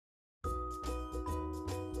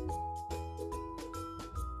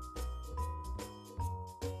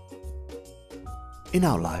In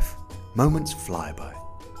our life, moments fly by.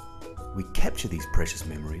 We capture these precious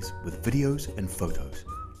memories with videos and photos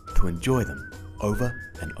to enjoy them over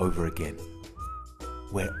and over again.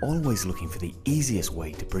 We're always looking for the easiest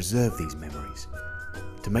way to preserve these memories,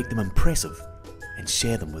 to make them impressive and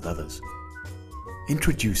share them with others.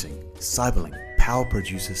 Introducing CyberLink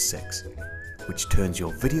PowerProducer 6, which turns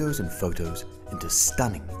your videos and photos into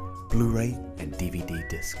stunning Blu-ray and DVD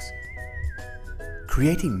discs.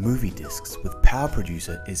 Creating movie discs with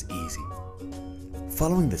PowerProducer is easy.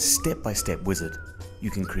 Following the step-by-step wizard, you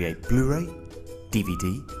can create Blu-ray,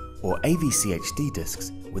 DVD, or AV-CHD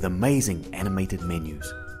discs with amazing animated menus.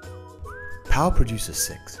 PowerProducer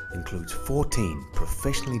 6 includes 14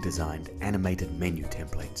 professionally designed animated menu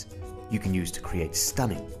templates you can use to create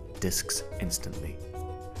stunning discs instantly.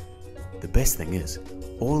 The best thing is,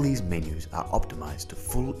 all these menus are optimized to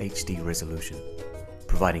full HD resolution,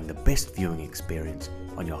 providing the best viewing experience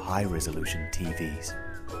on your high-resolution TVs.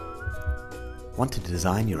 Want to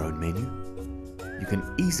design your own menu? You can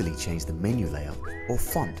easily change the menu layout or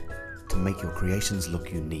font to make your creations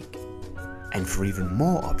look unique. And for even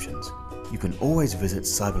more options, you can always visit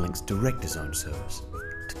CyberLink's Director Zone service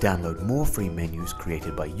to download more free menus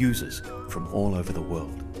created by users from all over the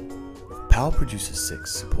world. PowerProducer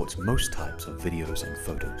 6 supports most types of videos and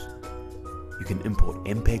photos. You can import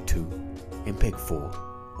MPEG 2, MPEG 4,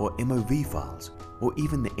 or MOV files, or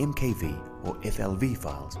even the MKV or FLV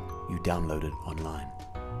files you downloaded online.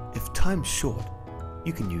 If time's short,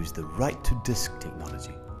 you can use the write-to-disk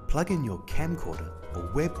technology. Plug in your camcorder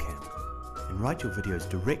or webcam and write your videos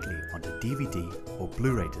directly onto DVD or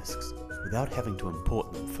Blu-ray discs without having to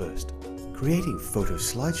import them first. Creating photo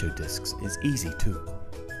slideshow discs is easy too.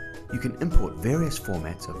 You can import various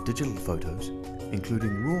formats of digital photos,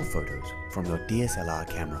 including RAW photos from your DSLR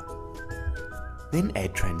camera. Then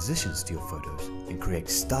add transitions to your photos and create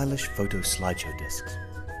stylish photo slideshow discs.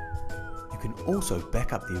 You can also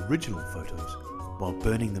back up the original photos while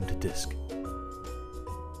burning them to disk.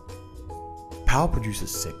 PowerProducer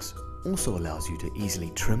 6 also allows you to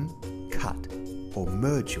easily trim, cut, or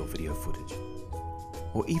merge your video footage,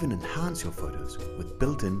 or even enhance your photos with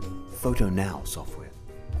built-in Photo Now software.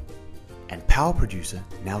 And PowerProducer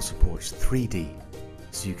now supports 3D,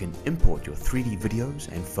 so you can import your 3D videos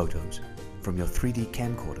and photos from your 3D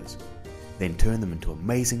camcorders, then turn them into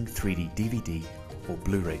amazing 3D DVD or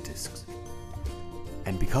Blu-ray discs.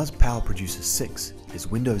 And because PowerProducer 6 is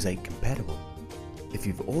Windows 8 compatible, if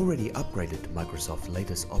you've already upgraded to Microsoft's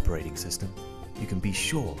latest operating system, you can be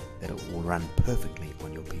sure that it will run perfectly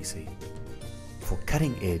on your PC. For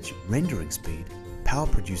cutting-edge rendering speed,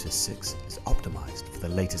 PowerProducer 6 is optimized for the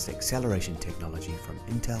latest acceleration technology from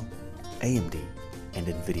Intel, AMD, and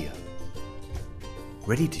NVIDIA.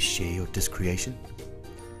 Ready to share your disc creation?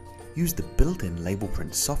 Use the built-in label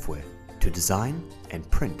print software to design and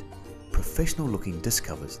print professional-looking disc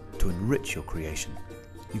covers to enrich your creation.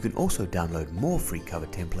 You can also download more free cover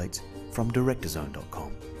templates from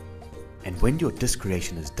directorzone.com. And when your disc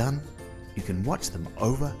creation is done, you can watch them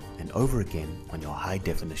over and over again on your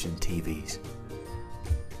high-definition TVs.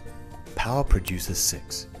 PowerProducer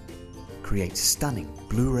 6 creates stunning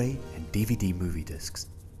Blu-ray and DVD movie discs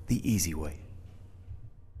the easy way.